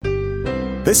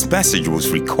This message was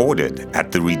recorded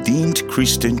at the Redeemed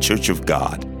Christian Church of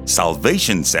God,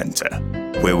 Salvation Center,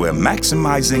 where we're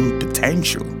maximizing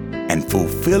potential and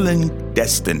fulfilling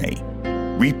destiny.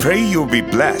 We pray you'll be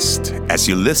blessed as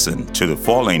you listen to the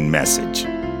following message.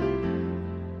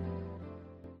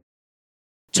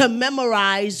 To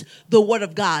memorize the Word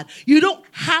of God. You don't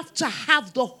have to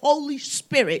have the Holy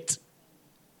Spirit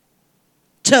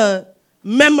to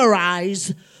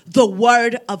memorize the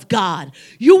Word of God.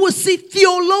 You will see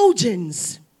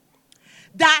theologians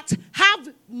that have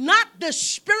not the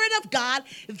Spirit of God,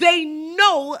 they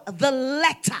know the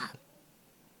letter.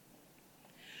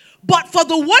 But for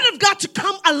the Word of God to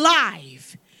come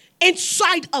alive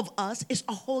inside of us is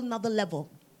a whole nother level.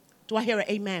 Do I hear an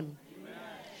amen?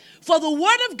 For the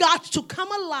Word of God to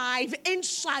come alive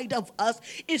inside of us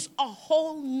is a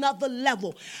whole nother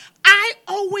level. I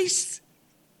always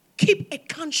keep a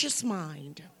conscious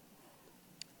mind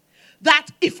that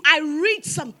if I read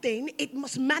something, it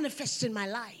must manifest in my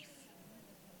life.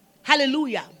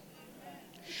 Hallelujah.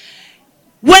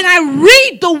 When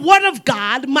I read the Word of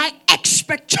God, my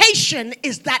expectation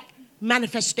is that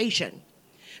manifestation.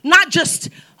 Not just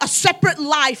a separate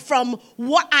life from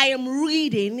what I am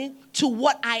reading to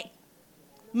what I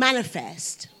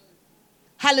manifest.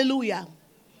 Hallelujah.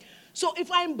 So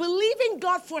if I'm believing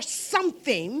God for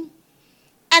something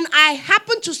and I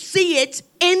happen to see it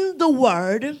in the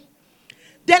Word,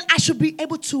 then I should be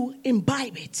able to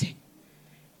imbibe it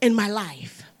in my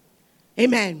life.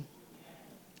 Amen.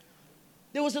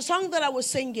 There was a song that I was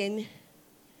singing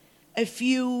a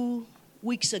few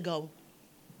weeks ago.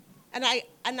 And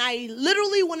I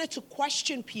literally wanted to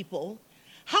question people.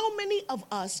 How many of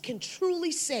us can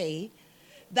truly say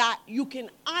that you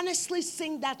can honestly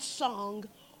sing that song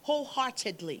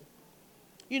wholeheartedly?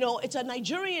 You know, it's a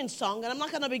Nigerian song, and I'm not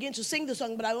going to begin to sing the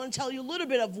song, but I want to tell you a little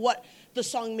bit of what the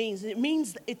song means. It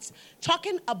means it's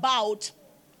talking about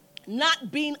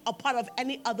not being a part of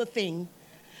any other thing,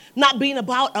 not being a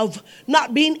part of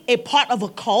a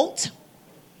cult,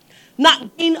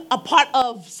 not being a part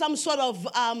of some sort of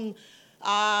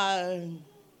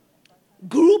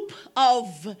group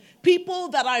of people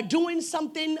that are doing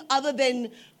something other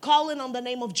than calling on the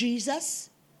name of Jesus.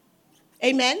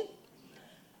 Amen.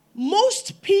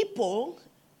 Most people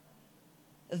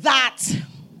that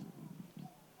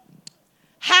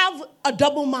have a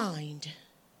double mind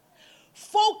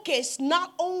focus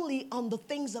not only on the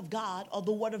things of God or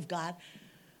the Word of God,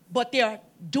 but they're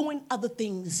doing other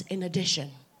things in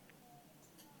addition.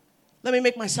 Let me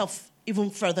make myself even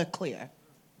further clear.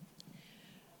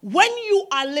 When you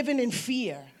are living in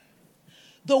fear,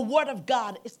 the Word of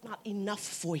God is not enough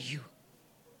for you.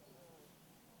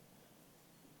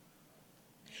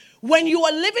 When you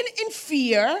are living in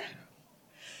fear,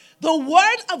 the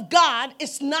Word of God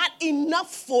is not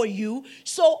enough for you,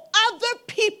 so other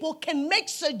people can make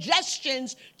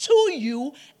suggestions to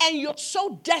you, and you're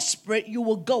so desperate you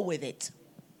will go with it.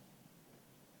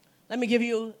 Let me give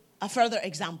you a further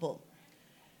example.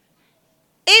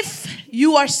 If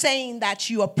you are saying that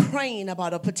you are praying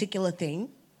about a particular thing,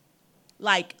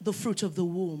 like the fruit of the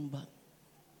womb,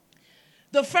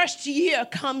 the first year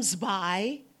comes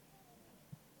by,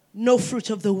 no fruit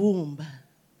of the womb.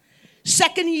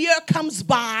 Second year comes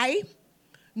by,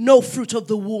 no fruit of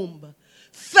the womb.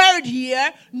 Third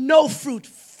year, no fruit.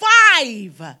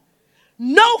 5,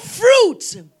 no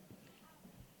fruit.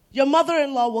 Your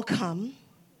mother-in-law will come.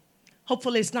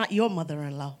 Hopefully it's not your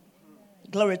mother-in-law.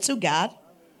 Glory to God.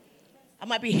 I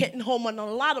might be hitting home on a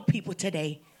lot of people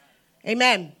today.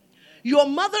 Amen. Your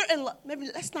mother-in-law, maybe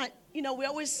let's not, we're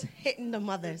always hitting the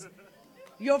mothers.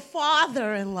 Your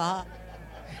father-in-law.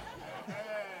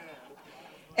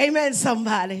 Amen,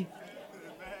 somebody.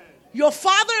 Your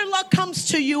father-in-law comes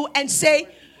to you and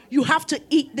say, you have to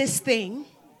eat this thing.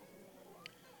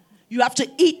 You have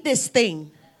to eat this thing.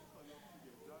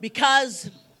 Because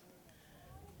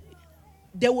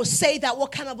they will say that,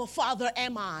 what kind of a father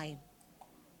am I?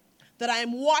 That I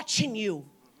am watching you.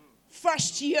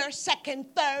 First year, second,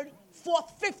 third,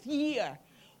 fourth, fifth year.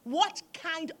 What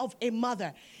kind of a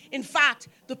mother? In fact,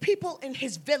 the people in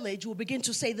his village will begin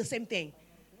to say the same thing.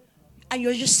 And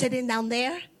you're just sitting down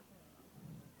there.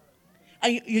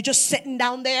 And you're just sitting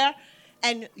down there.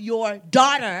 And your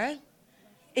daughter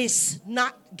is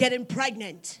not getting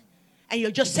pregnant. And you're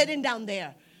just sitting down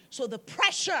there. So the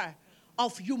pressure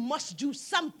of you must do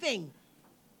something.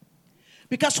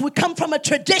 Because we come from a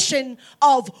tradition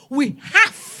of we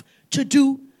have to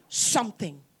do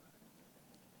something.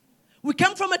 We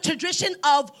come from a tradition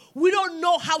of we don't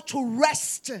know how to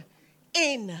rest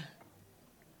in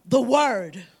the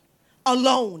Word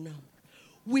alone.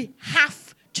 We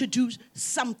have to do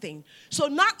something. So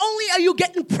not only are you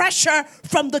getting pressure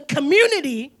from the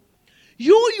community,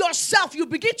 you yourself, you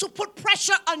begin to put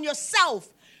pressure on yourself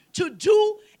to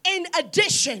do in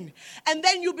addition. And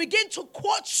then you begin to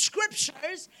quote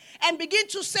scriptures and begin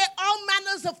to say all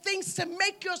manners of things to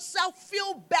make yourself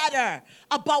feel better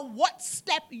about what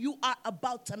step you are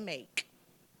about to make.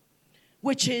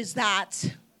 Which is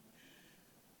that,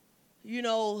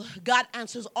 God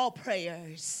answers all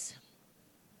prayers.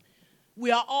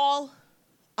 We are all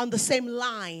on the same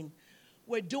line.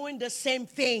 We're doing the same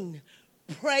thing.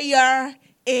 Prayer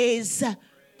is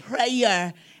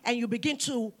prayer. And you begin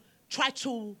to try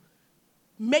to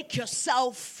make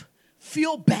yourself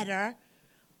feel better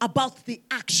about the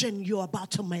action you're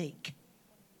about to make.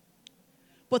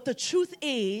 But the truth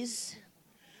is,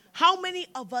 how many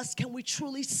of us can we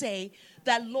truly say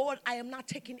that, Lord, I am not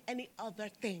taking any other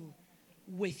thing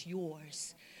with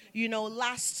yours?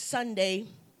 Last Sunday,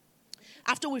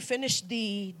 after we finished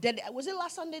was it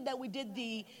last Sunday that we did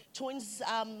the twins'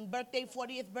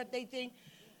 40th birthday thing?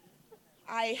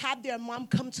 I had their mom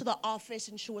come to the office,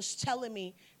 and she was telling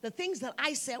me the things that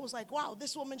I said. I was like, wow,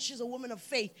 this woman, she's a woman of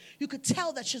faith. You could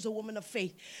tell that she's a woman of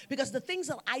faith, because the things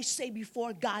that I say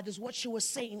before God is what she was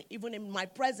saying, even in my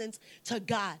presence to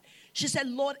God. She said,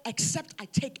 Lord, except I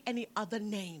take any other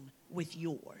name with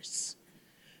yours.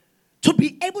 To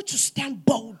be able to stand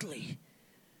boldly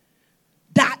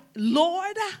that,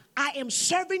 Lord, I am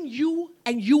serving you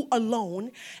and you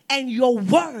alone, and your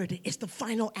word is the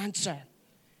final answer.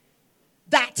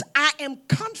 That I am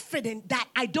confident that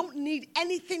I don't need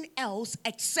anything else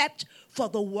except for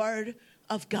the word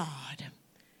of God.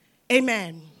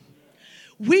 Amen.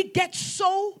 We get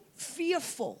so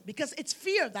fearful because it's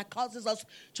fear that causes us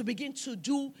to begin to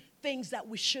do things that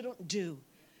we shouldn't do.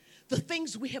 The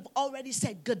things we have already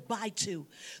said goodbye to.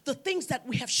 The things that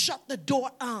we have shut the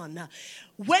door on.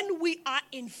 When we are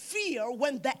in fear,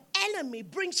 when the enemy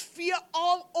brings fear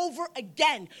all over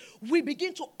again, we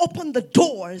begin to open the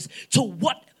doors to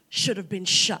what should have been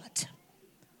shut.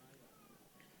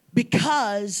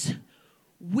 Because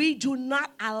we do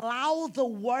not allow the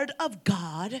word of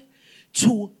God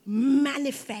to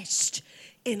manifest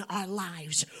in our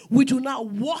lives. We do not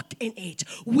walk in it.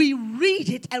 We read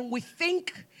it and we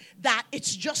think that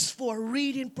it's just for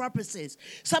reading purposes.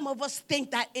 Some of us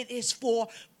think that it is for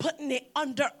putting it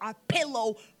under our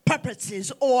pillow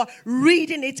purposes or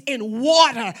reading it in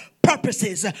water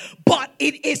purposes. But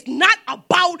it is not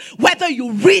about whether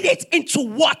you read it into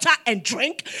water and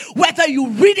drink, whether you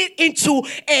read it into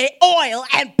oil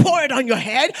and pour it on your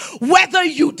head, whether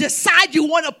you decide you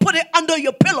want to put it under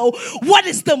your pillow. What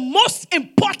is the most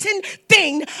important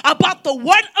thing about the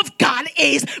word of God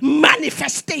is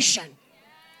manifestation.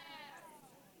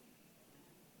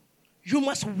 You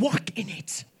must walk in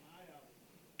it.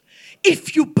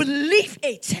 If you believe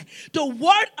it, the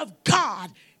word of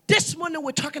God, this morning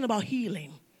we're talking about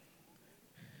healing.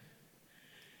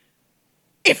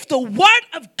 If the word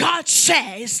of God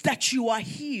says that you are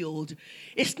healed,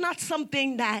 it's not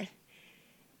something that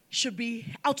should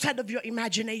be outside of your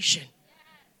imagination.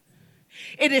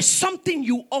 It is something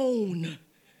you own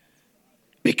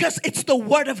because it's the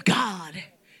word of God.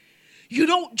 You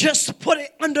don't just put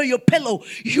it under your pillow.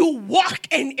 You walk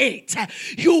in it.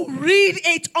 You read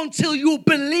it until you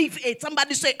believe it.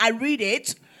 Somebody say, I read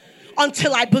it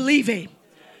until I believe it.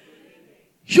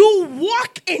 You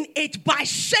walk in it by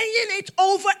saying it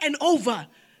over and over.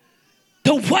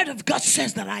 The word of God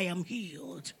says that I am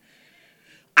healed.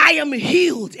 I am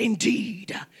healed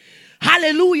indeed.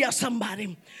 Hallelujah,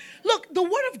 somebody. Look, the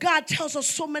word of God tells us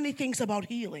so many things about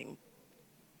healing.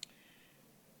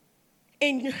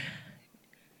 In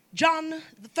John,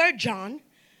 the 3rd John,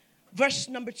 verse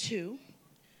number 2.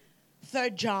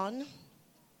 3rd John,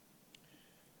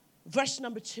 verse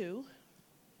number 2.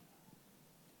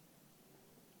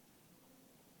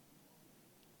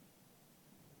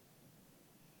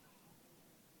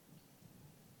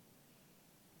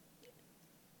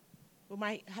 We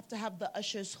might have to have the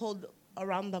ushers hold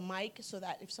around the mic so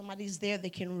that if somebody's there, they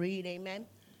can read. Amen.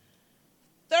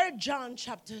 3rd John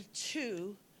chapter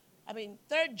 2.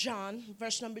 3rd John,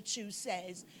 verse number 2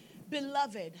 says,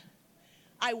 Beloved,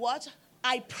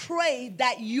 I pray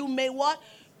that you may what?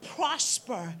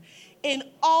 Prosper in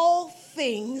all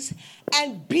things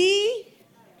and be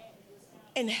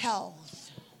in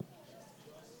health,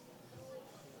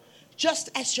 just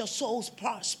as your souls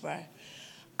prosper.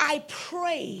 I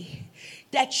pray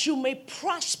that you may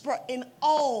prosper in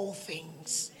all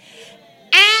things.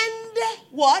 And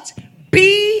what?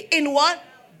 Be in what?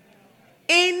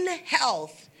 In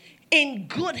health, in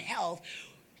good health,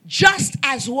 just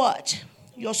as what?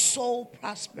 Your soul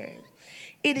prospers.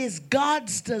 It is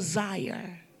God's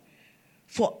desire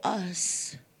for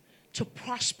us to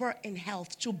prosper in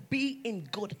health, to be in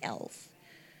good health.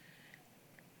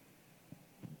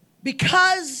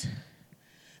 Because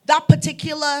that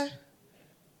particular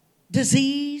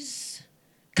disease,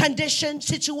 condition,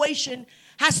 situation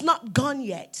has not gone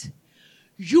yet,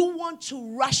 you want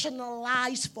to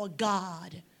rationalize for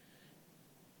God.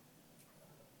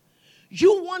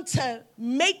 You want to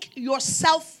make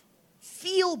yourself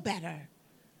feel better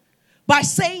by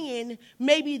saying,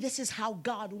 maybe this is how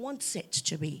God wants it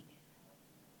to be.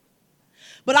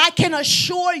 But I can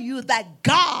assure you that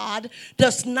God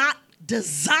does not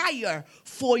desire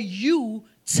for you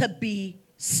to be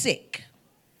sick.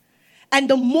 And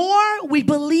the more we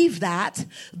believe that,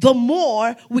 the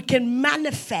more we can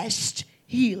manifest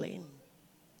healing.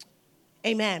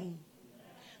 Amen.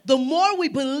 The more we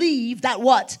believe that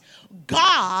what?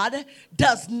 God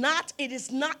does not, it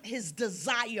is not his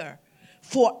desire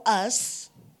for us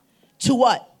to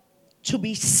what? To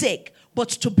be sick, but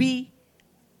to be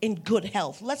in good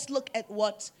health. Let's look at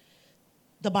what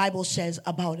the Bible says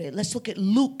about it. Let's look at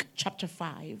Luke chapter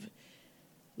 5.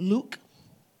 Luke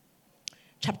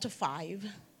chapter 5,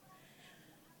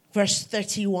 verse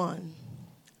 31.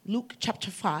 Luke chapter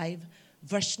 5,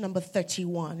 verse number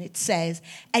 31. It says,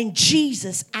 and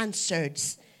Jesus answered,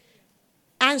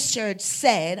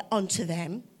 said unto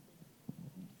them,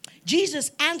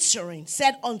 Jesus answering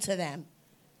said unto them,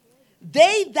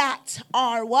 they that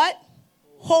are what?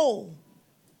 Whole.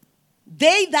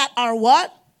 They that are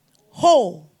what?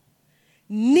 Whole.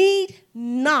 Need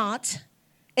not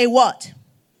a what?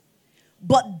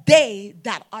 But they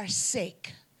that are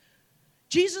sick.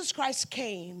 Jesus Christ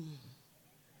came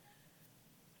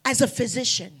as a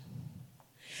physician,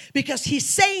 because he's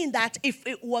saying that if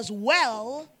it was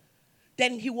well,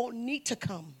 then he won't need to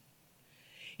come.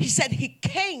 He said he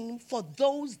came for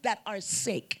those that are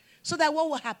sick. So that what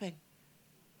will happen?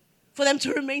 For them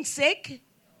to remain sick?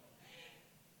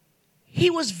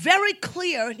 He was very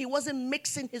clear, and he wasn't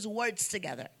mixing his words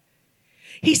together.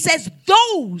 He says,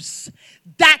 those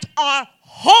that are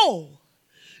whole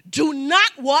do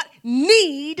not what?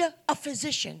 Need a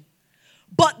physician.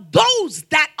 But those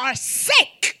that are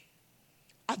sick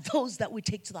are those that we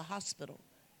take to the hospital.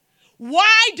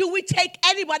 Why do we take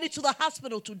anybody to the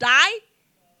hospital? To die?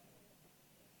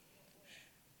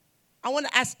 I want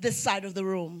to ask this side of the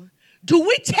room. Do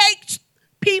we take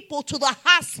people to the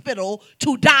hospital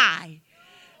to die?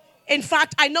 In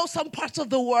fact, I know some parts of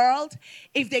the world,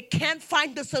 if they can't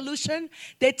find the solution,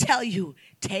 they tell you,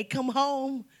 take them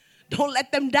home. Don't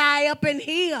let them die up in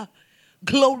here.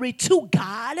 Glory to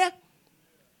God.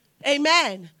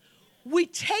 Amen. We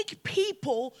take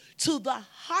people to the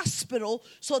hospital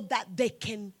so that they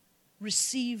can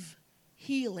receive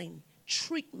healing,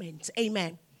 treatment.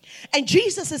 Amen. And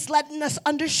Jesus is letting us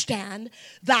understand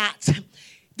that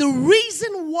the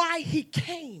reason why he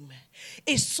came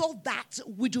is so that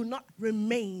we do not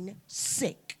remain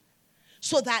sick.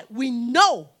 So that we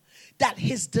know that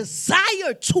his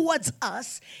desire towards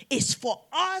us is for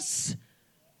us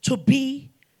to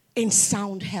be in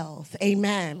sound health.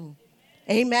 Amen.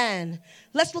 Amen.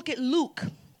 Let's look at Luke.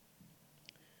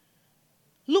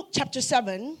 Luke chapter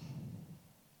 7.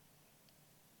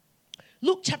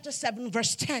 Luke chapter 7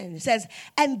 verse 10. It says,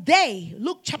 and they,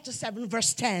 Luke chapter 7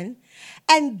 verse 10,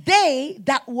 and they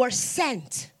that were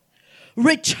sent,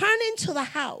 returning to the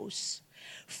house,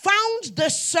 found the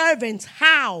servants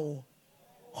how?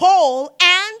 Whole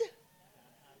and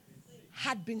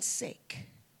had been sick.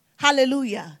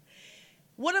 Hallelujah.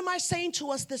 What am I saying to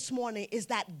us this morning is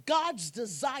that God's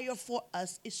desire for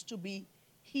us is to be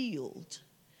healed.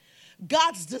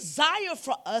 God's desire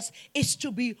for us is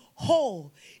to be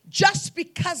whole. Just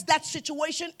because that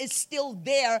situation is still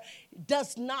there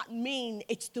does not mean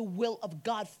it's the will of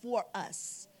God for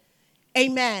us.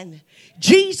 Amen.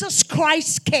 Jesus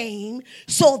Christ came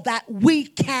so that we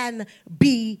can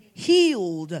be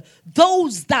healed.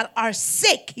 Those that are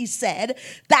sick, he said,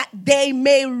 that they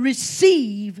may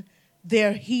receive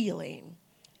their healing.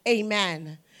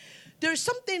 Amen. There's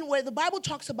something where the Bible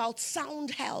talks about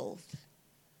sound health.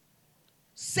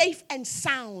 Safe and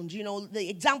sound. You know, the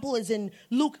example is in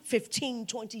Luke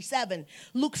 15:27.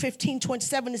 Luke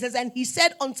 15:27, it says, and he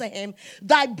said unto him,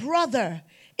 thy brother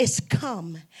is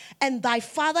come, and thy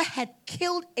father had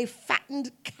killed a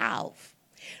fattened calf,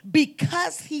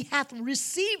 because he hath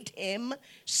received him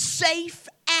safe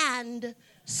and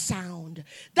sound.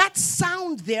 That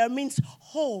sound there means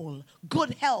whole,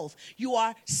 good health. You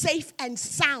are safe and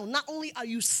sound. Not only are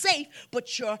you safe,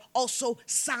 but you're also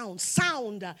sound.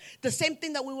 Sound, the same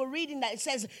thing that we were reading, that it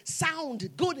says sound,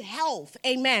 good health.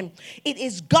 Amen. It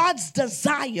is God's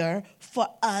desire for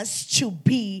us to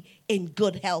be in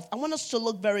good health. I want us to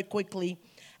look very quickly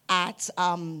at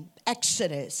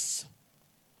Exodus.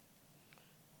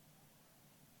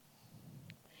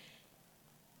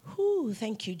 Ooh,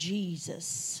 thank you,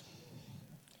 Jesus.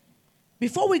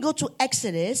 Before we go to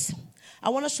Exodus, I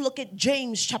want us to look at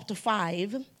James chapter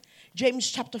 5. James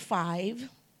chapter 5,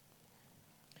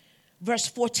 verse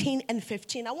 14 and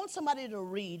 15. I want somebody to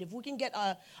read. If we can get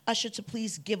Usher to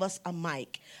please give us a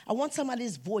mic. I want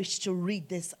somebody's voice to read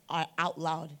this out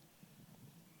loud.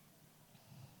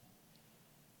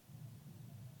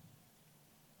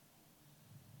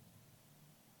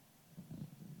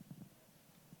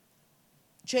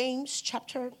 James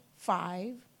chapter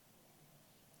 5,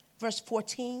 verse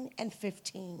 14 and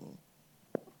 15.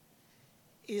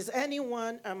 Is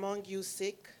anyone among you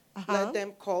sick? Let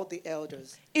them call the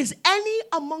elders. Is any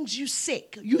amongst you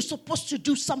sick? You're supposed to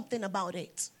do something about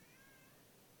it.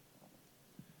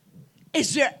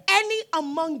 Is there any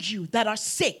among you that are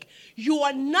sick? You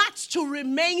are not to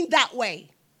remain that way.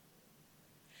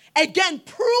 Again,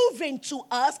 proving to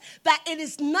us that it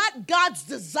is not God's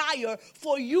desire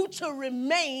for you to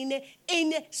remain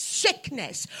in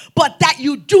sickness, but that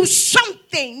you do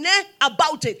something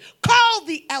about it. Call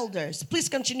the elders. Please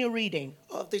continue reading.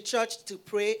 Of the church to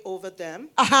pray over them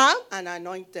and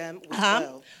anoint them with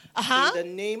oil in the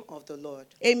name of the Lord.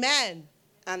 Amen.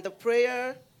 And the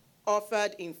prayer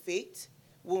offered in faith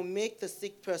will make the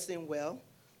sick person well.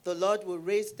 The Lord will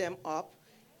raise them up.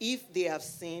 If they have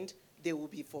sinned, they will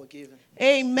be forgiven.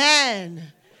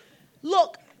 Amen.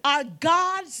 Look, our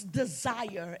God's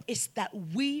desire is that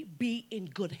we be in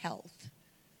good health.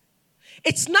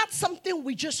 It's not something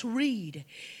we just read.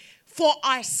 For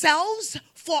ourselves,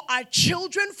 for our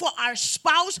children, for our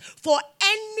spouse, for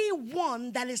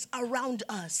anyone that is around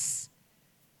us.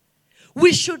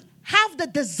 We should have the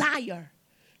desire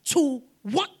to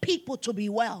want people to be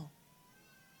well.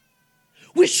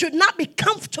 We should not be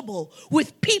comfortable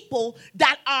with people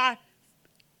that are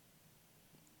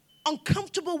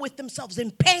uncomfortable with themselves,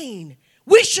 in pain.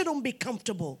 We shouldn't be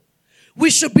comfortable. We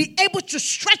should be able to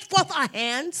stretch forth our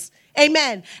hands,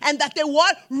 amen, and that they will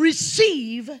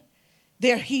receive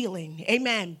their healing,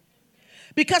 amen.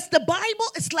 Because the Bible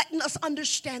is letting us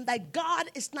understand that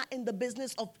God is not in the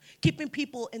business of keeping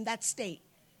people in that state.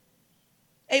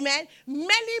 Amen.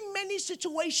 Many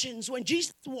situations when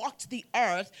Jesus walked the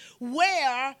earth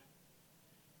where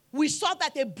we saw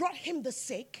that they brought him the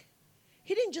sick.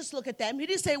 He didn't just look at them. He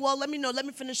didn't say, well, let me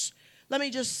finish. Let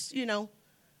me just, y'all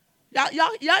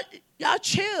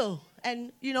chill.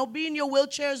 And, be in your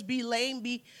wheelchairs, be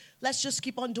lame, let's just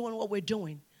keep on doing what we're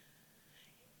doing.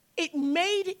 It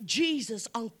made Jesus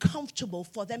uncomfortable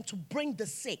for them to bring the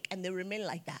sick, and they remain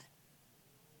like that.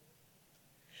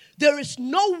 There is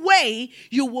no way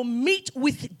you will meet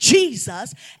with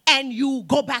Jesus and you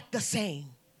go back the same.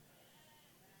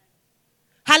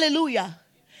 Hallelujah.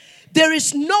 There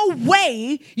is no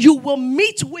way you will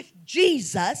meet with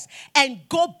Jesus and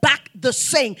go back the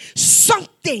same.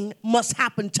 Something must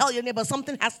happen. Tell your neighbor,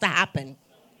 something has to happen.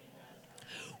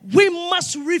 We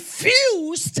must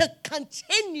refuse to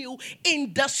continue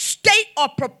in the state or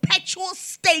perpetual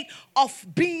state of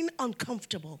being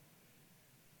uncomfortable.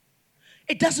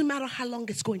 It doesn't matter how long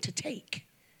it's going to take.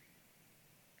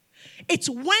 It's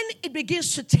when it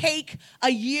begins to take a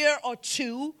year or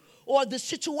two, or the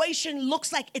situation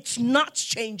looks like it's not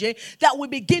changing, that we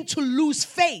begin to lose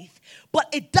faith. But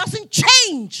it doesn't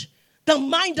change the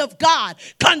mind of God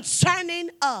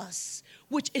concerning us,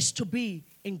 which is to be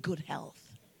in good health.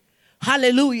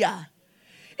 Hallelujah.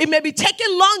 It may be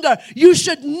taking longer. You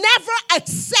should never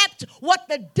accept what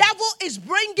the devil is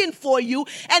bringing for you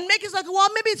and make it like, well,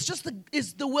 maybe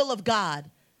it's the will of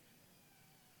God.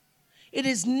 It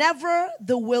is never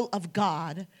the will of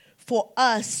God for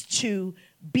us to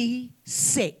be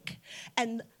sick.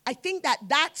 And I think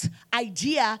that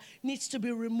idea needs to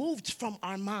be removed from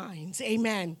our minds.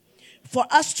 Amen. For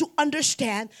us to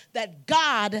understand that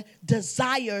God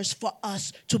desires for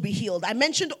us to be healed. I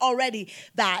mentioned already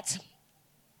that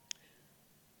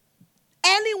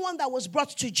anyone that was brought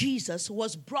to Jesus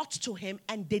was brought to him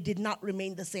and they did not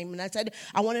remain the same. And I said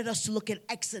I wanted us to look at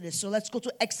Exodus. So let's go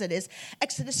to Exodus.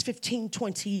 Exodus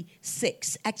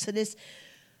 15:26. Exodus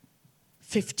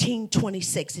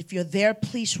 15:26. If you're there,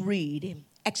 please read.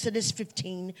 Exodus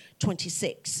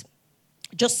 15:26.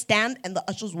 Just stand and the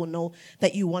ushers will know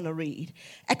that you want to read.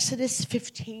 Exodus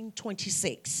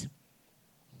 15:26.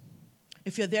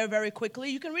 If you're there very quickly,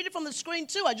 you can read it from the screen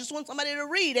too. I just want somebody to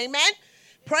read. Amen.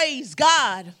 Praise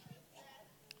God.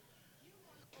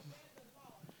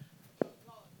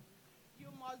 You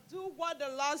must do what the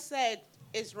Lord said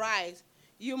is right.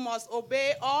 You must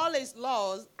obey all his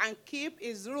laws and keep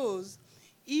his rules.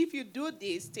 If you do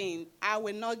these things, I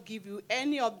will not give you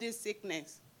any of this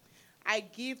sickness I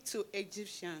give to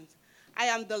Egyptians. I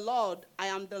am the Lord. I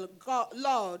am the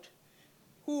Lord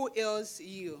who heals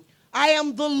you. I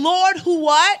am the Lord who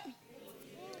what?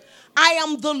 I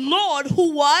am the Lord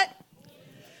who what?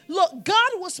 Look,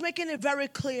 God was making it very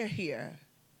clear here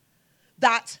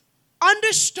that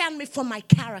understand me for my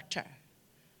character.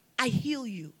 I heal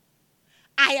you.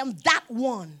 I am that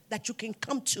one that you can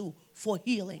come to for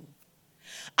healing.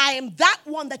 I am that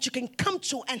one that you can come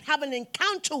to and have an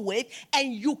encounter with,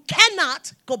 and you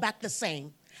cannot go back the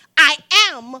same. I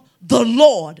am the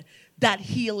Lord that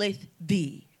healeth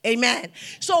thee. Amen.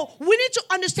 So we need to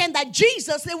understand that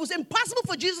Jesus, it was impossible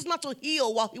for Jesus not to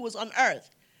heal while he was on earth.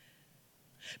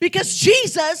 Because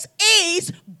Jesus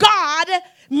is God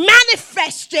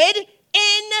manifested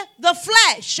in the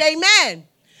flesh. Amen.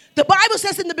 The Bible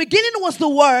says in the beginning was the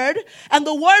Word, and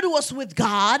the Word was with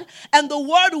God, and the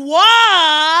Word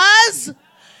was...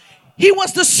 He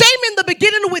was the same in the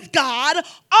beginning with God.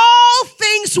 All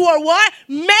things were what?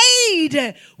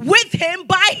 Made with him,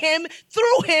 by him,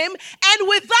 through him. And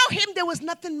without him, there was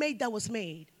nothing made that was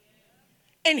made.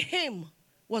 In him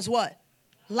was what?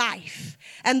 Life.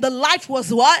 And the life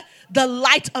was what? The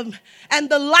light of, and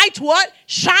the light what?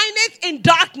 Shineth in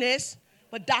darkness,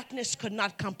 but darkness could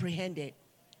not comprehend it.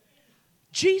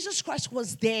 Jesus Christ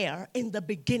was there in the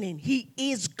beginning. He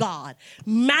is God,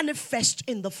 manifest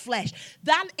in the flesh.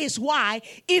 That is why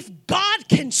if God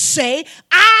can say,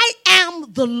 I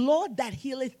am the Lord that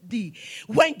healeth thee.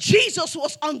 When Jesus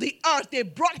was on the earth, they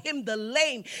brought him the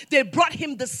lame. They brought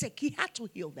him the sick. He had to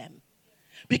heal them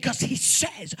because he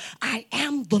says, I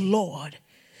am the Lord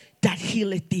that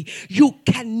healeth thee. You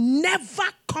can never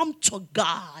come to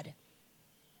God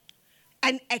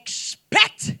and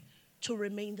expect to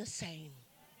remain the same.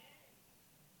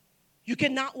 You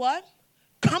cannot what?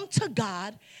 Come to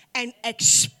God and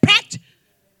expect.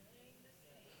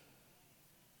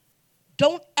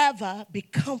 Don't ever be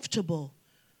comfortable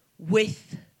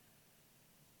with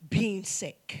being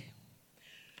sick.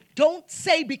 Don't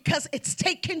say because it's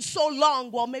taken so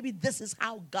long, well, maybe this is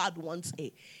how God wants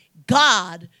it.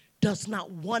 God does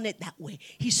not want it that way.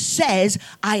 He says,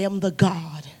 I am the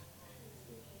God.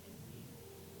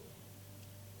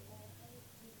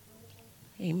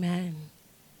 Amen.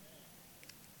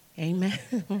 Amen.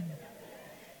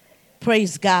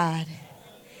 Praise God.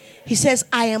 He says,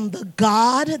 I am the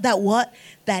God that what?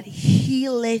 That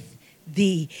healeth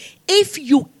thee. If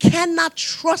you cannot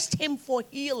trust him for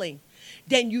healing,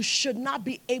 then you should not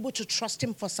be able to trust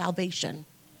him for salvation.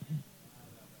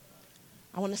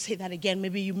 I want to say that again.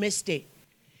 Maybe you missed it.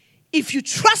 If you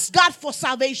trust God for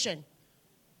salvation,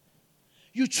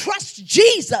 you trust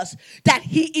Jesus that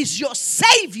he is your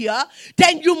Savior,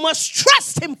 then you must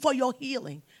trust him for your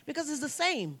healing. Because it's the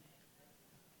same.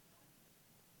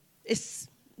 It's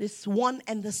one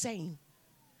and the same.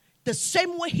 The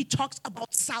same way he talks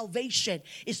about salvation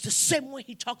is the same way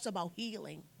he talks about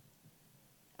healing.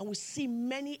 And we see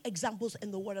many examples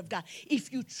in the Word of God.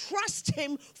 If you trust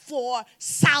him for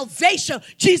salvation,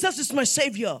 Jesus is my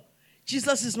Savior.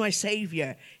 Jesus is my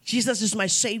Savior. Jesus is my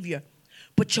Savior.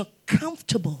 But you're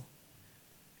comfortable.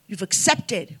 You've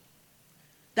accepted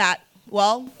that,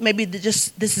 well, maybe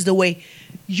this is the way.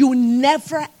 You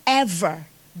never, ever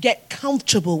get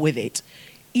comfortable with it,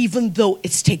 even though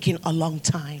it's taking a long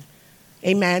time.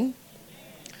 Amen?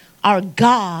 Our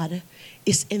God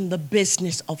is in the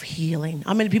business of healing.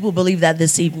 How many people believe that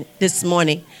this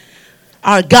morning?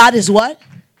 Our God is what?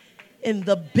 In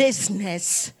the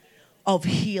business of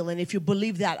healing. If you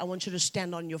believe that, I want you to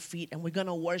stand on your feet and we're going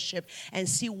to worship and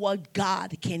see what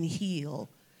God can heal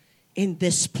in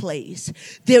this place.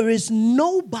 There is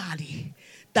nobody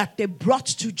that they brought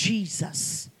to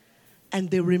Jesus and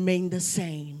they remain the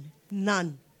same.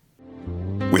 None.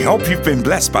 We hope you've been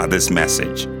blessed by this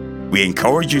message. We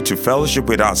encourage you to fellowship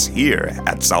with us here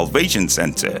at Salvation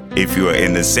Center if you are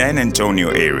in the San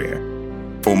Antonio area.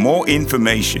 For more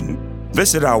information,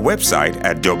 visit our website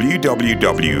at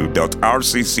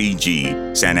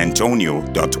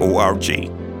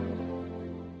www.rccgsanantonio.org.